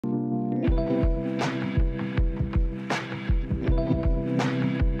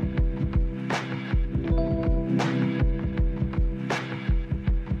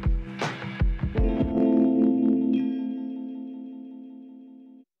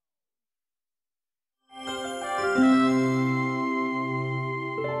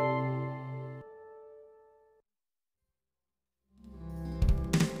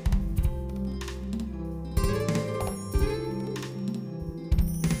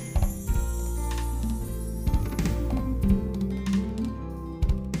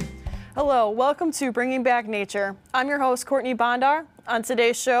Hello, welcome to Bringing Back Nature. I'm your host, Courtney Bondar. On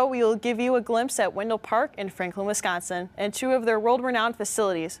today's show, we will give you a glimpse at Whitnall Park in Franklin, Wisconsin, and two of their world-renowned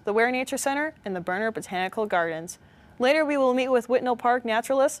facilities, the Wehr Nature Center and the Boerner Botanical Gardens. Later, we will meet with Whitnall Park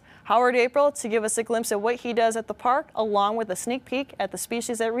Naturalist Howard Aprill to give us a glimpse at what he does at the park, along with a sneak peek at the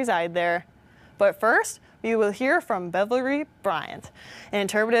species that reside there. But first, we will hear from Beverly Bryant, an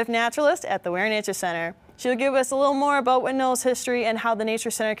interpretive naturalist at the Wehr Nature Center. She'll give us a little more about Whitnall's history and how the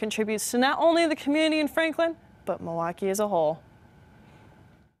Nature Center contributes to not only the community in Franklin, but Milwaukee as a whole.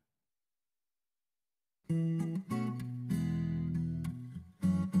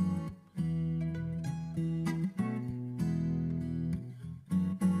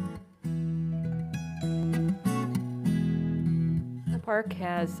 The park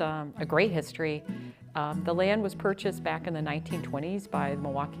has a great history. The land was purchased back in the 1920s by the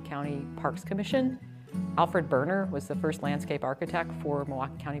Milwaukee County Parks Commission. Alfred Boerner was the first landscape architect for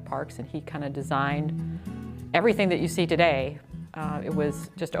Milwaukee County Parks, and he kind of designed everything that you see today. It was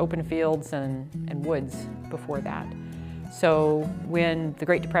just open fields and woods before that. So when the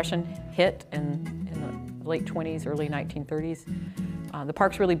Great Depression hit in the late 20s, early 1930s, the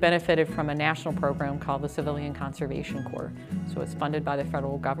parks really benefited from a national program called the Civilian Conservation Corps. So it's funded by the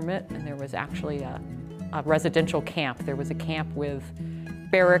federal government, and there was actually a residential camp. There was a camp with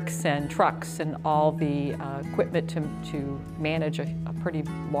barracks and trucks and all the equipment to manage a pretty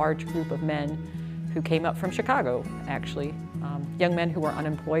large group of men who came up from Chicago, actually. Young men who were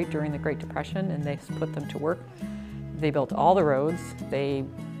unemployed during the Great Depression, and they put them to work. They built all the roads, they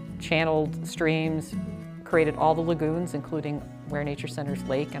channeled streams, created all the lagoons, including Wehr Nature Center's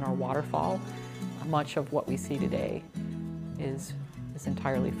lake and our waterfall. Much of what we see today is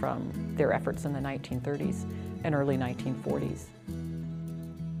entirely from their efforts in the 1930s and early 1940s.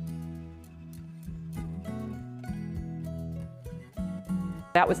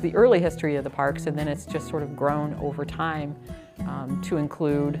 That was the early history of the parks, and then it's just sort of grown over time to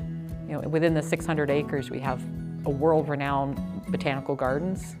include, within the 600 acres, we have a world-renowned botanical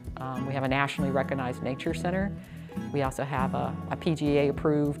gardens. We have a nationally recognized nature center. We also have a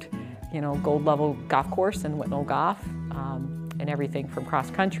PGA-approved, gold-level golf course in Whitnall Golf, and everything from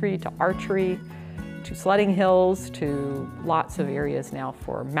cross-country to archery to sledding hills to lots of areas now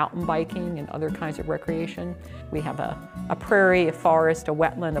for mountain biking and other kinds of recreation. We have a prairie, a forest, a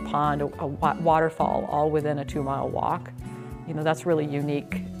wetland, a pond, a waterfall, all within a 2-mile walk. That's really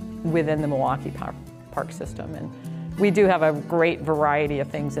unique within the Milwaukee Park system. And we do have a great variety of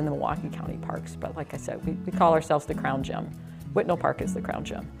things in the Milwaukee County Parks, but like I said, we call ourselves the Crown Gem. Whitnall Park is the Crown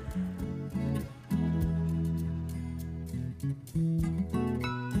Gem.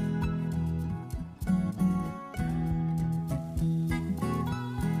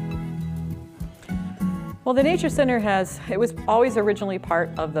 Well, the Nature Center it was always originally part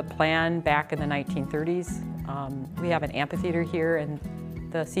of the plan back in the 1930s. We have an amphitheater here, and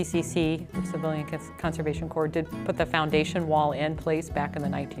the CCC, the Civilian Conservation Corps, did put the foundation wall in place back in the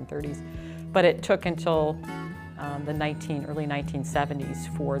 1930s. But it took until the early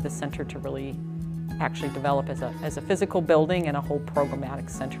 1970s for the center to really actually develop as a physical building and a whole programmatic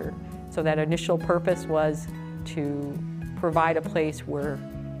center. So that initial purpose was to provide a place where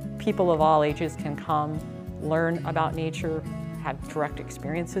people of all ages can come, learn about nature, have direct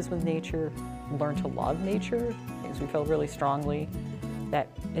experiences with nature, learn to love nature, because we feel really strongly that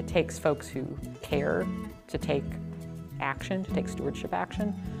it takes folks who care to take action, to take stewardship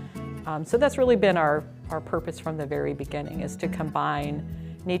action. So that's really been our purpose from the very beginning, is to combine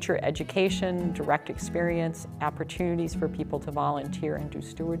nature education, direct experience, opportunities for people to volunteer and do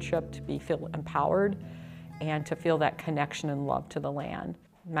stewardship, to feel empowered, and to feel that connection and love to the land.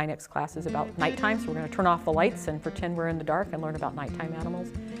 My next class is about nighttime, so we're going to turn off the lights and pretend we're in the dark and learn about nighttime animals.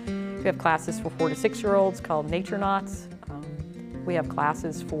 We have classes for 4 to 6-year-olds called Nature Nauts. We have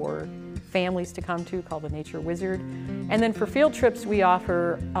classes for families to come to called the Nature Wizard. And then for field trips, we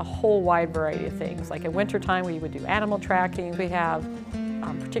offer a whole wide variety of things. Like in wintertime, we would do animal tracking. We have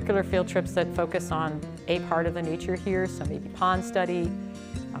particular field trips that focus on a part of the nature here, so maybe pond study,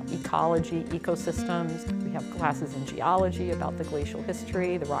 ecology, ecosystems. We have classes in geology about the glacial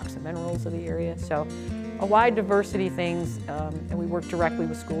history, the rocks and minerals of the area. So a wide diversity of things, and we work directly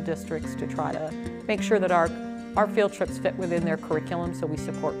with school districts to try to make sure that our field trips fit within their curriculum, so we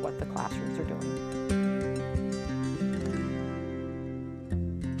support what the classrooms are doing.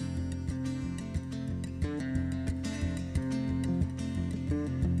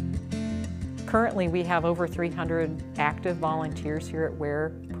 Currently, we have over 300 active volunteers here at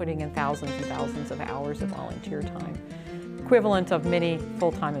Wehr, putting in thousands and thousands of hours of volunteer time. equivalent of many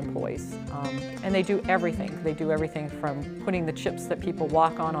full-time employees. And they do everything. They do everything from putting the chips that people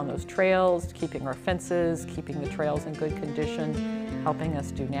walk on those trails, keeping our fences, keeping the trails in good condition, helping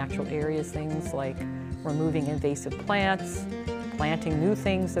us do natural areas, things like removing invasive plants, planting new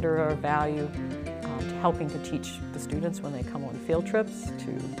things that are of value, helping to teach the students when they come on field trips,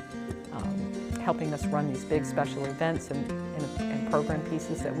 to helping us run these big special events and program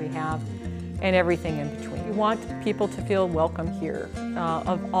pieces that we have, and everything in between. We want people to feel welcome here,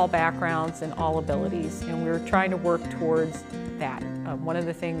 of all backgrounds and all abilities, and we're trying to work towards that. One of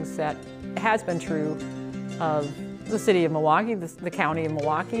the things that has been true of the city of Milwaukee, the county of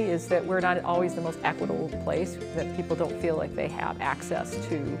Milwaukee, is that we're not always the most equitable place, that people don't feel like they have access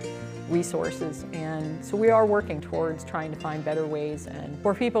to resources. And so we are working towards trying to find better ways and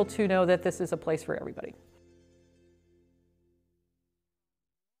for people to know that this is a place for everybody.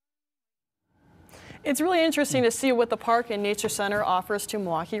 It's really interesting to see what the Park and Nature Center offers to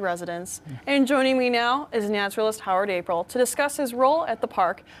Milwaukee residents. And joining me now is naturalist Howard Aprill to discuss his role at the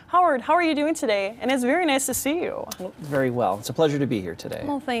park. Howard, how are you doing today? And it's very nice to see you. Well, very well. It's a pleasure to be here today.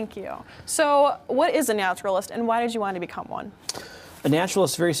 Well, thank you. So what is a naturalist and why did you want to become one? A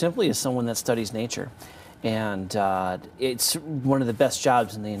naturalist, very simply, is someone that studies nature. And it's one of the best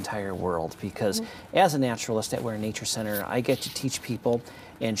jobs in the entire world because as a naturalist at Wehr Nature Center, I get to teach people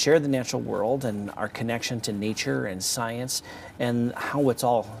and share the natural world and our connection to nature and science and how it's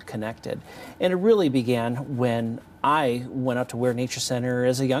all connected. And it really began when I went out to Wehr Nature Center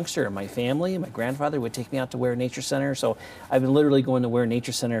as a youngster. My family, my grandfather would take me out to Wehr Nature Center. So I've been literally going to Wehr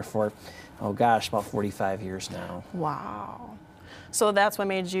Nature Center for, oh gosh, about 45 years now. Wow. So that's what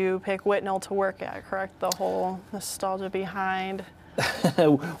made you pick Whitnall to work at, correct? The whole nostalgia behind.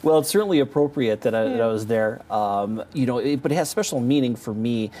 Well, it's certainly appropriate that I was there, you know, but it has special meaning for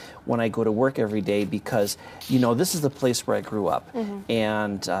me when I go to work every day because, you know, this is the place where I grew up,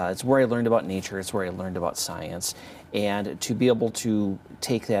 and it's where I learned about nature, it's where I learned about science, and to be able to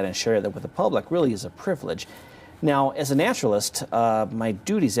take that and share that with the public really is a privilege. Now, as a naturalist, my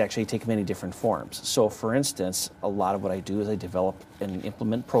duties actually take many different forms. So, for instance, a lot of what I do is I develop and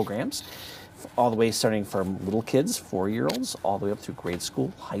implement programs all the way starting from little kids, 4-year-olds, all the way up through grade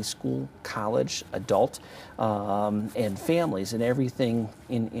school, high school, college, adult, and families, and everything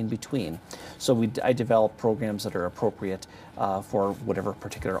in between. So I develop programs that are appropriate for whatever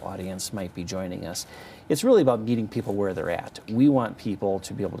particular audience might be joining us. It's really about meeting people where they're at. We want people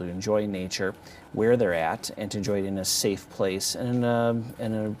to be able to enjoy nature where they're at and to enjoy it in a safe place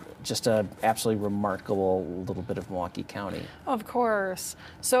and just a absolutely remarkable little bit of Milwaukee County. Of course.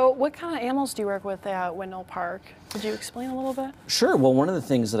 So what kind of animals do you work with at Whitnall Park? Could you explain a little bit? Sure. Well, one of the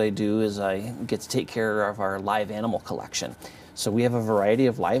things that I do is I get to take care of our live animal collection. So we have a variety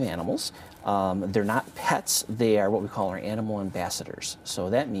of live animals. They're not pets, they are what we call our animal ambassadors.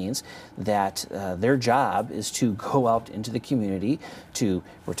 So that means that their job is to go out into the community, to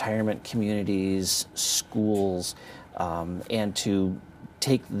retirement communities, schools, and to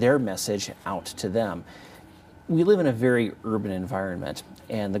take their message out to them. We live in a very urban environment,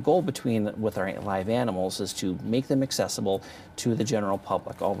 and the goal with our live animals is to make them accessible to the general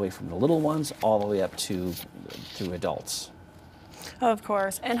public, all the way from the little ones all the way up to adults. Of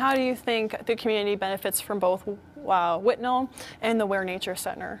course. And how do you think the community benefits from both Whitnall and the Wehr Nature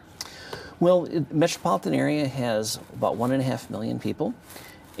Center? Well, the metropolitan area has about 1.5 million people.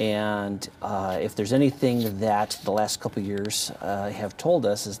 And if there's anything that the last couple of years have told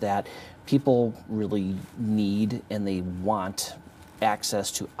us is that people really need and they want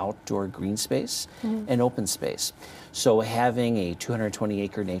access to outdoor green space and open space. So having a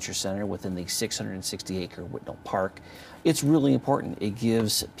 220-acre nature center within the 660-acre Whitnall Park, it's really important. It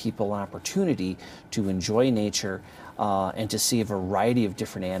gives people an opportunity to enjoy nature and to see a variety of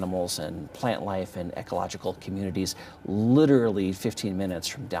different animals and plant life and ecological communities literally 15 minutes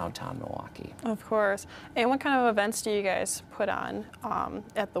from downtown Milwaukee. Of course. And what kind of events do you guys put on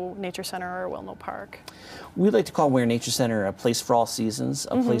at the Nature Center or Whitnall Park? We like to call Wehr Nature Center a place for all seasons,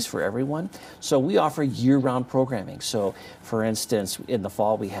 a place for everyone. So we offer year-round programming. So for instance, in the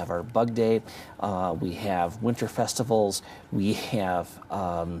fall we have our Bug Day, we have winter festivals, we have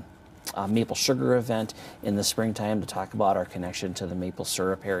a maple sugar event in the springtime to talk about our connection to the maple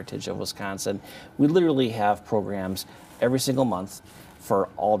syrup heritage of Wisconsin. We literally have programs every single month for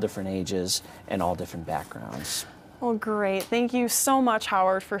all different ages and all different backgrounds. Well, great. Thank you so much,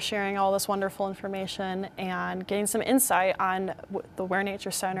 Howard, for sharing all this wonderful information and getting some insight on the Wehr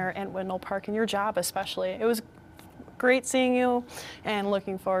Nature Center and Whitnall Park and your job especially. It was great seeing you and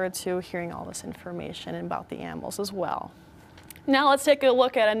looking forward to hearing all this information about the animals as well. Now let's take a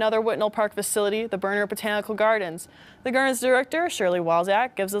look at another Whitnall Park facility, the Boerner Botanical Gardens. The Gardens Director, Shirley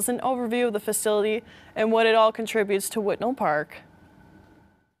Walczak, gives us an overview of the facility and what it all contributes to Whitnall Park.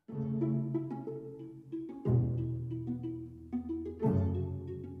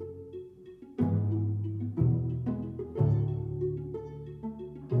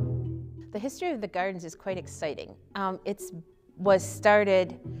 The history of the gardens is quite exciting. It was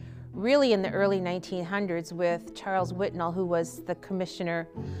started really in the early 1900s with Charles Whitnall, who was the commissioner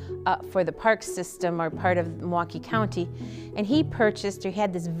for the park system, or part of Milwaukee County, and he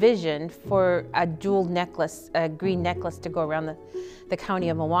had this vision for a jeweled necklace, a green necklace, to go around the county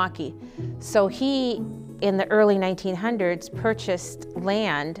of Milwaukee. So he, in the early 1900s, purchased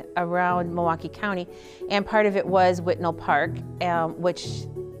land around Milwaukee County, and part of it was Whitnall Park, which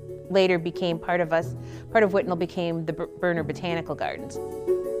later became part of Whitnall became the Boerner Botanical Gardens.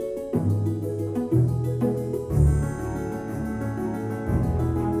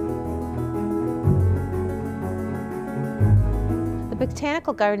 The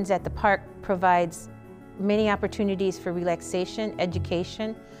Botanical Gardens at the park provides many opportunities for relaxation,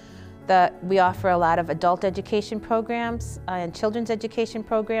 education. We offer a lot of adult education programs and children's education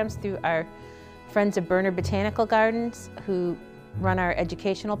programs through our Friends of Boerner Botanical Gardens, who run our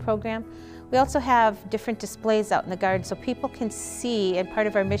educational program. We also have different displays out in the garden so people can see, and part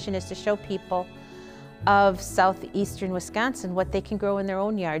of our mission is to show people of southeastern Wisconsin what they can grow in their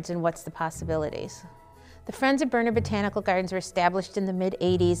own yards and what's the possibilities. The Friends of Boerner Botanical Gardens were established in the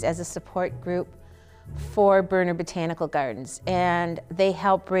mid-'80s as a support group for Boerner Botanical Gardens, and they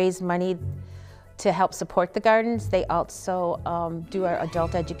help raise money to help support the gardens. They also do our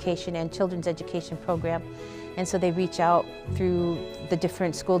adult education and children's education program, and so they reach out through the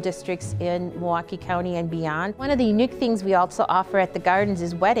different school districts in Milwaukee County and beyond. One of the unique things we also offer at the gardens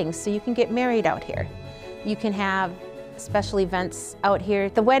is weddings, so you can get married out here. You can have special events out here.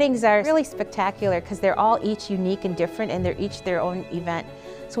 The weddings are really spectacular because they're all each unique and different, and they're each their own event.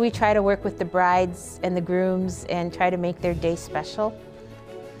 So we try to work with the brides and the grooms and try to make their day special.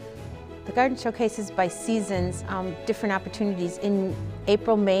 The garden showcases by seasons different opportunities. In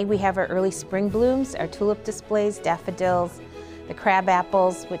April, May, we have our early spring blooms, our tulip displays, daffodils, the crab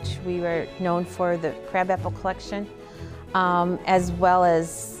apples, which we were known for the crabapple collection, as well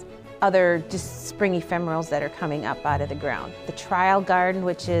as other just spring ephemerals that are coming up out of the ground. The trial garden,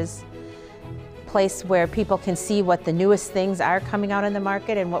 which is a place where people can see what the newest things are coming out in the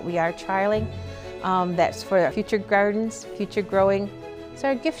market and what we are trialing. That's for our future gardens, future growing. So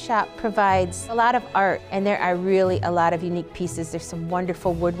our gift shop provides a lot of art, and there are really a lot of unique pieces. There's some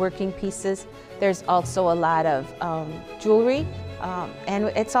wonderful woodworking pieces. There's also a lot of jewelry, and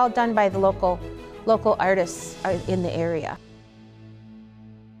it's all done by the local artists in the area.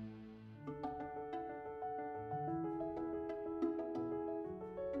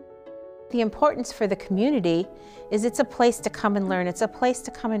 The importance for the community is it's a place to come and learn. It's a place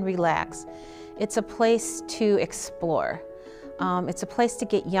to come and relax. It's a place to explore. It's a place to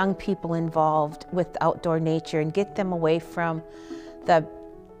get young people involved with outdoor nature and get them away from the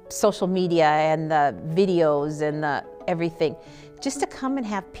social media and the videos and the everything. Just to come and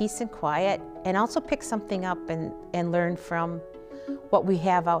have peace and quiet, and also pick something up and learn from what we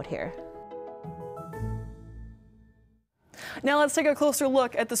have out here. Now let's take a closer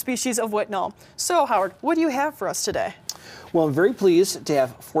look at the species of Whitnall. So Howard, what do you have for us today? Well, I'm very pleased to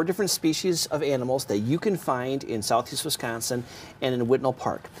have 4 different species of animals that you can find in southeast Wisconsin and in Whitnall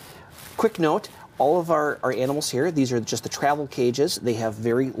Park. Quick note, all of our animals here, these are just the travel cages. They have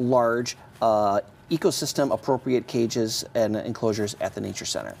very large ecosystem appropriate cages and enclosures at the Nature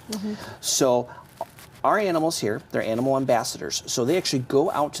Center. So our animals here, they're animal ambassadors, so they actually go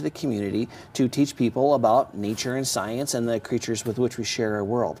out to the community to teach people about nature and science and the creatures with which we share our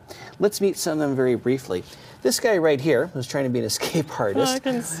world. Let's meet some of them very briefly. This guy right here, who's trying to be an escape artist, I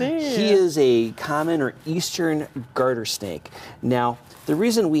can see. He is a common or eastern garter snake. Now, the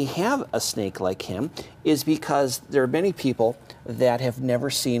reason we have a snake like him is because there are many people that have never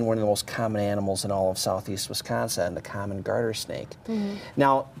seen one of the most common animals in all of southeast Wisconsin, the common garter snake.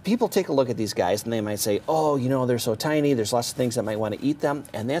 Now, people take a look at these guys and they might say, oh, you know, they're so tiny, there's lots of things that might want to eat them,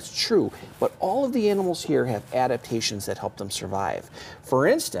 and that's true, but all of the animals here have adaptations that help them survive. For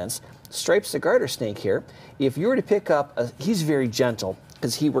instance, Stripes the garter snake here, if you were to pick up, he's very gentle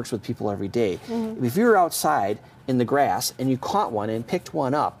because he works with people every day. If you were outside in the grass and you caught one and picked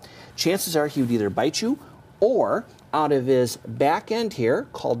one up, chances are he would either bite you, or out of his back end here,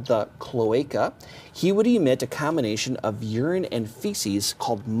 called the cloaca, he would emit a combination of urine and feces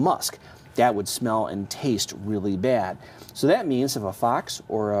called musk. that would smell and taste really bad. So that means if a fox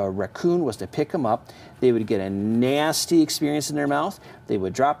or a raccoon was to pick them up, they would get a nasty experience in their mouth. They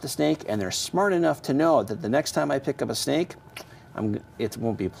would drop the snake, and they're smart enough to know that the next time I pick up a snake, it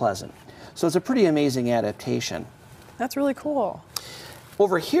won't be pleasant. So it's a pretty amazing adaptation. That's really cool.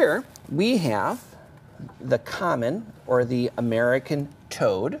 Over here, we have the common or the American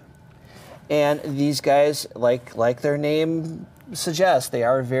toad. And these guys, like their name suggests, they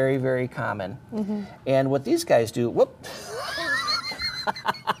are very, very common. And what these guys do,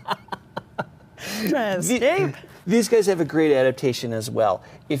 Escape. These guys have a great adaptation as well.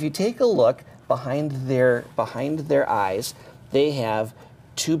 If you take a look behind their eyes, they have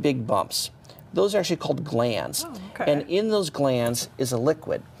two big bumps. Those are actually called glands. Oh, okay. And in those glands is a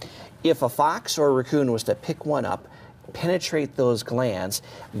liquid. If a fox or a raccoon was to pick one up, penetrate those glands,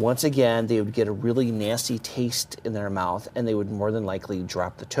 once again, they would get a really nasty taste in their mouth, and they would more than likely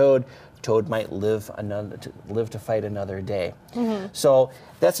drop the toad. The toad might live to fight another day. So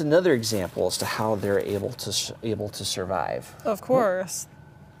that's another example as to how they're able to survive. Of course.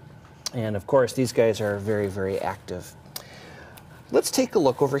 And of course, these guys are very, very active. Let's take a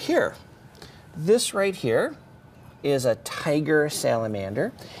look over here. This right here is a tiger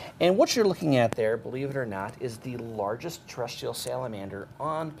salamander. And what you're looking at there, believe it or not, is the largest terrestrial salamander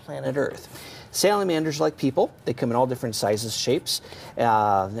on planet Earth. Salamanders are like people. They come in all different sizes, shapes,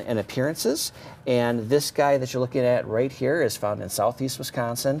 and appearances. And this guy that you're looking at right here is found in southeast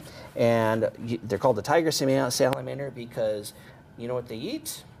Wisconsin. And they're called the tiger salamander because you know what they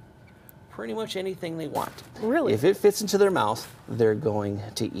eat? Pretty much anything they want. Really? If it fits into their mouth, they're going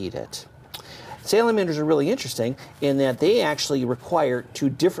to eat it. Salamanders are really interesting in that they actually require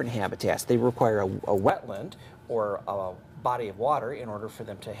two different habitats. They require a wetland or a body of water in order for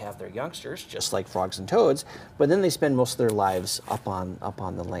them to have their youngsters, just like frogs and toads, but then they spend most of their lives up on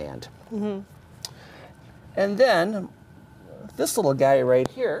the land. And then this little guy right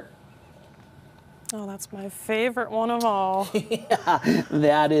here. Oh, that's my favorite one of all. Yeah,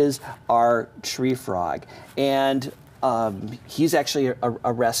 that is our tree frog. And he's actually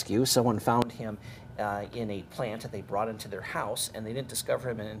a rescue. Someone found him in a plant that they brought into their house, and they didn't discover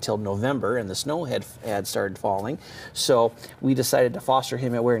him until November, and the snow had started falling. So we decided to foster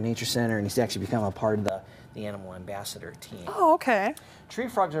him at Wehr Nature Center, and he's actually become a part of the animal ambassador team. Oh, okay. Tree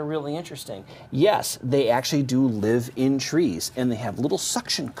frogs are really interesting. Yes, they actually do live in trees, and they have little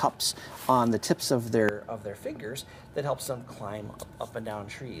suction cups on the tips of their fingers that helps them climb up and down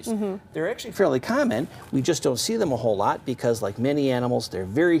trees. They're actually fairly common. We just don't see them a whole lot because, like many animals, they're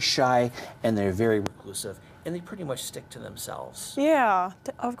very shy and they're very reclusive, and they pretty much stick to themselves. Yeah,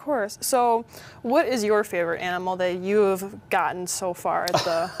 of course. So what is your favorite animal that you've gotten so far at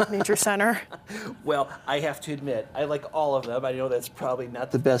the Nature Center? Well, I have to admit, I like all of them. I know that's probably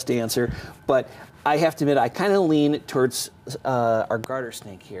not the best answer, but I have to admit, I kind of lean towards our garter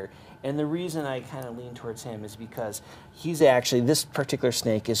snake here. And the reason I kind of lean towards him is because he's actually, this particular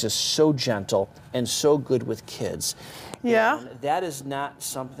snake is just so gentle and so good with kids. Yeah. And that is not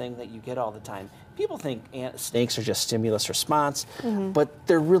something that you get all the time. People think snakes are just stimulus response, but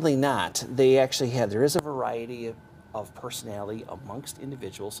they're really not. They actually have, there is a variety of personality amongst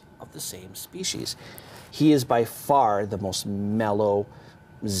individuals of the same species. He is by far the most mellow,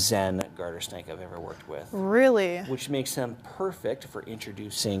 zen garter snake I've ever worked with. Really? Which makes him perfect for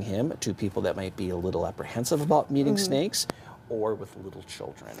introducing him to people that might be a little apprehensive about meeting snakes, or with little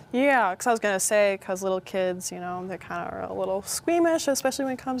children. Yeah, because I was going to say, because little kids, you know, they kind of are a little squeamish, especially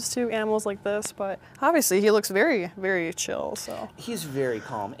when it comes to animals like this, but obviously he looks very, very chill, so. He's very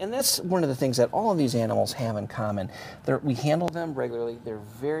calm, and that's one of the things that all of these animals have in common. We handle them regularly, they're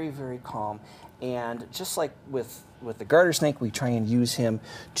very, very calm, and just like with the garter snake, we try and use him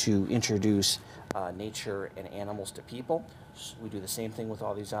to introduce nature and animals to people. We do the same thing with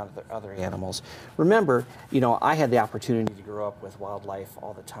all these other animals. Remember, you know, I had the opportunity to grow up with wildlife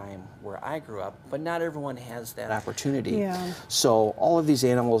all the time where I grew up, but not everyone has that opportunity. Yeah. So all of these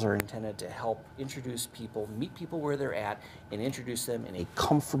animals are intended to help introduce people, meet people where they're at, and introduce them in a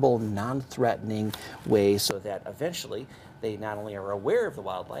comfortable, non-threatening way so that eventually they not only are aware of the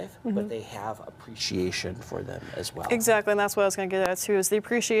wildlife, but they have appreciation for them as well. Exactly, and that's what I was going to get at too, is the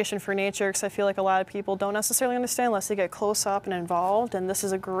appreciation for nature, because I feel like a lot of people don't necessarily understand unless they get close up and involved, and this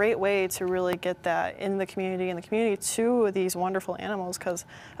is a great way to really get that in the community to these wonderful animals, because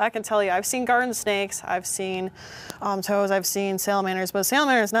I can tell you, I've seen garden snakes, I've seen toads, I've seen salamanders, but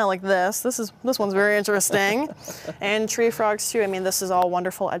salamander is not like this. This one's very interesting. And tree frogs too. I mean, this is all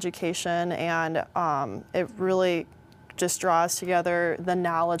wonderful education, and it really just draws together the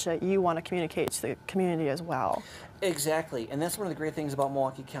knowledge that you want to communicate to the community as well. Exactly, and that's one of the great things about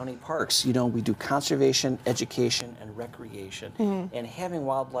Milwaukee County parks. You know, we do conservation, education, and recreation. And having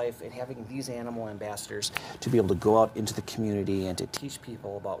wildlife and having these animal ambassadors to be able to go out into the community and to teach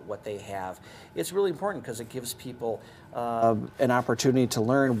people about what they have, it's really important because it gives people an opportunity to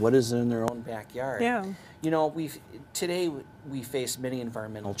learn what is in their own backyard. Yeah. You know, today we face many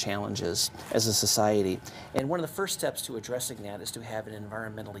environmental challenges as a society, and one of the first steps to addressing that is to have an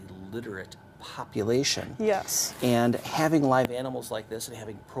environmentally literate population. Yes. And having live animals like this and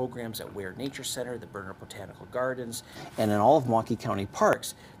having programs at Wehr Nature Center, the Boerner Botanical Gardens, and in all of Milwaukee County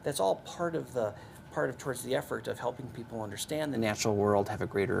parks, that's all part of towards the effort of helping people understand the natural world, have a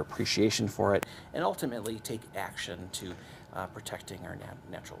greater appreciation for it, and ultimately take action to protecting our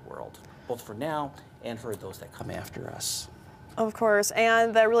natural world, both for now and for those that come after us. Of course,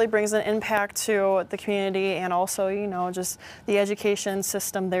 and that really brings an impact to the community and also, you know, just the education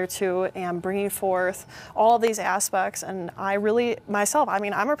system there too, and bringing forth all of these aspects. And I really, myself, I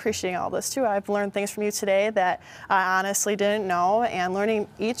mean, I'm appreciating all this too. I've learned things from you today that I honestly didn't know, and learning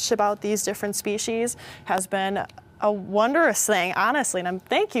each about these different species has been a wondrous thing, honestly, and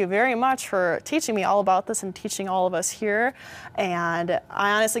thank you very much for teaching me all about this and teaching all of us here. And I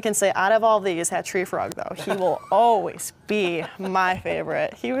honestly can say, out of all these, that tree frog though, he will always be my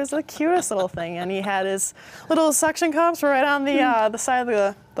favorite. He was the cutest little thing, and he had his little suction cups right on the side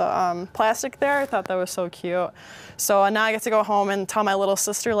of the plastic there. I thought that was so cute. So now I get to go home and tell my little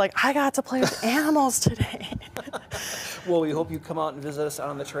sister, like, I got to play with animals today. Well, we hope you come out and visit us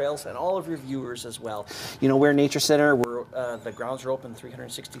on the trails, and all of your viewers as well. You know, Wehr Nature Center, the grounds are open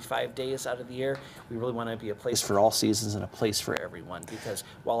 365 days out of the year. We really want to be a place for all seasons and a place for everyone, because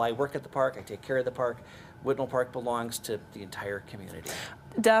while I work at the park, I take care of the park. Whitnall Park belongs to the entire community.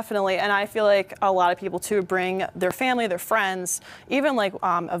 Definitely, and I feel like a lot of people too bring their family, their friends, even like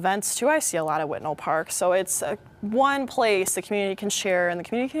events too. I see a lot of Whitnall Park, so it's one place the community can share and the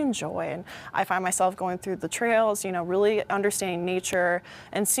community can enjoy. And I find myself going through the trails, you know, really understanding nature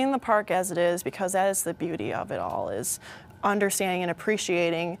and seeing the park as it is, because that is the beauty of it all, is understanding and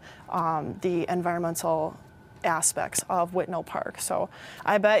appreciating the environmental aspects of Whitnall Park. So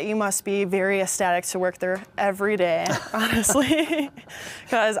I bet you must be very ecstatic to work there every day, honestly,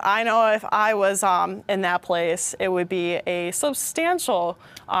 because I know if I was in that place, it would be a substantial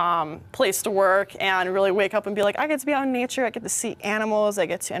place to work and really wake up and be like, I get to be out in nature, I get to see animals, I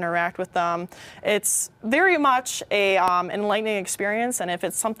get to interact with them. It's very much a enlightening experience, and if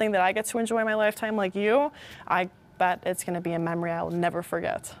it's something that I get to enjoy in my lifetime like you, I bet it's going to be a memory I will never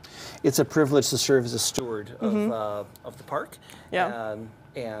forget. It's a privilege to serve as a steward of the park. Yeah.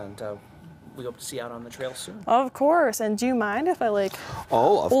 And we hope to see you out on the trail soon. Of course. And do you mind if I like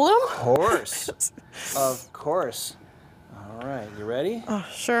hold them? Of Course. Of course. All right, you ready? Oh,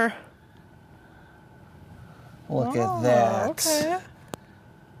 sure. Look at that. Okay.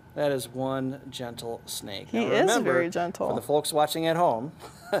 That is one gentle snake. He now, is remember, very gentle. For the folks watching at home,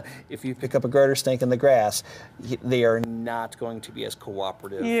 if you pick up a garter snake in the grass, they are not going to be as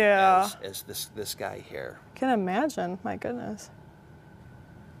cooperative as this guy here. I can imagine. My goodness.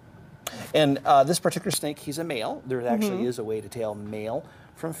 And this particular snake, he's a male. There actually is a way to tell male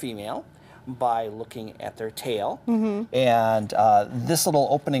from female by looking at their tail. And this little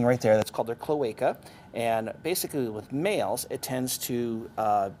opening right there, that's called their cloaca. And basically with males, it tends to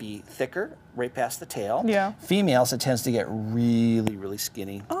be thicker right past the tail. Yeah. Females, it tends to get really, really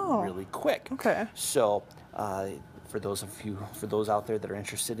skinny really quick. Okay. So for those out there that are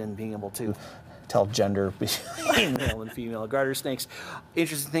interested in being able to tell gender between male and female garter snakes.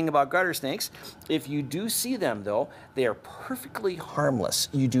 Interesting thing about garter snakes, if you do see them though, they are perfectly harmless.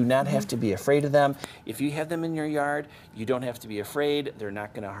 You do not have to be afraid of them. If you have them in your yard, you don't have to be afraid. They're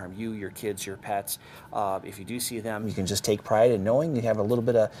not going to harm you, your kids, your pets. If you do see them, you can just take pride in knowing you have a little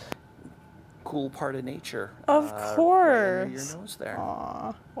bit of cool part of nature. Of course. Right under your nose there.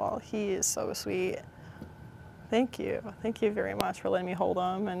 Aw, well, he is so sweet. Thank you. Thank you very much for letting me hold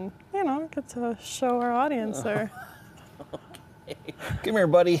him and, you know, get to show our audience there. Okay. Come here,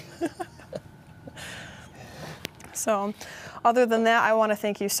 buddy. So, other than that, I want to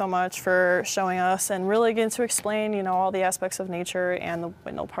thank you so much for showing us and really getting to explain, you know, all the aspects of nature and the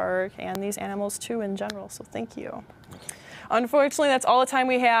Whitnall Park and these animals too in general. So thank you. Unfortunately, that's all the time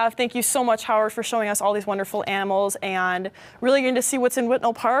we have. Thank you so much, Howard, for showing us all these wonderful animals and really getting to see what's in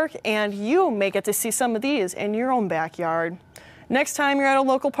Whitnall Park, and you may get to see some of these in your own backyard. Next time you're at a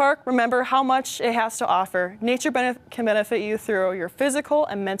local park, remember how much it has to offer. Nature can benefit you through your physical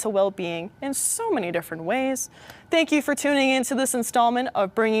and mental well-being in so many different ways. Thank you for tuning in to this installment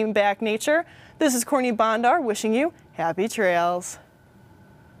of Bringing Back Nature. This is Courtney Bondar wishing you happy trails.